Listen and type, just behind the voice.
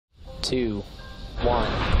2,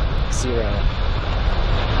 1, 0.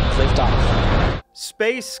 Liftoff.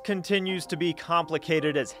 Space continues to be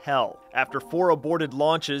complicated as hell. After 4 aborted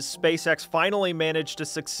launches, SpaceX finally managed to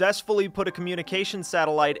successfully put a communication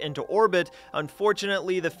satellite into orbit.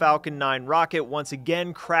 Unfortunately, the Falcon 9 rocket once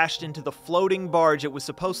again crashed into the floating barge it was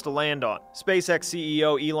supposed to land on. SpaceX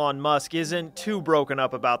CEO Elon Musk isn't too broken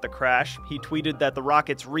up about the crash. He tweeted that the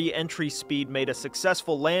rocket's re-entry speed made a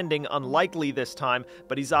successful landing unlikely this time,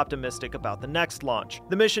 but he's optimistic about the next launch.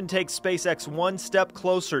 The mission takes SpaceX one step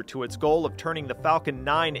closer to its goal of turning the Falcon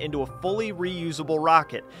 9 into a fully reusable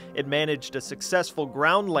rocket. It managed a successful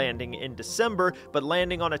ground landing in December, but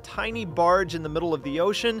landing on a tiny barge in the middle of the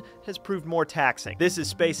ocean has proved more taxing. This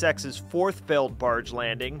is SpaceX's 4th failed barge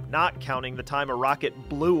landing, not counting the time a rocket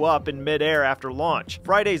blew up in midair after launch.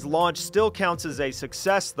 Friday's launch still counts as a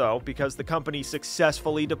success though, because the company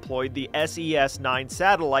successfully deployed the SES-9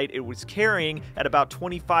 satellite it was carrying at about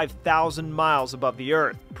 25,000 miles above the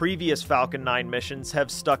Earth. Previous Falcon 9 missions have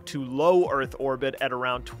stuck to low Earth orbit at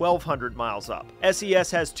around 1,200 miles up. SES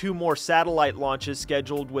has 2 more satellite launches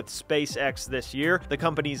scheduled with SpaceX this year. The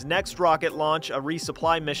company's next rocket launch, a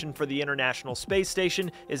resupply mission for the International Space Station,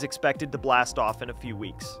 is expected to blast off in a few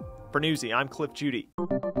weeks. For Newsy, I'm Cliff Judy.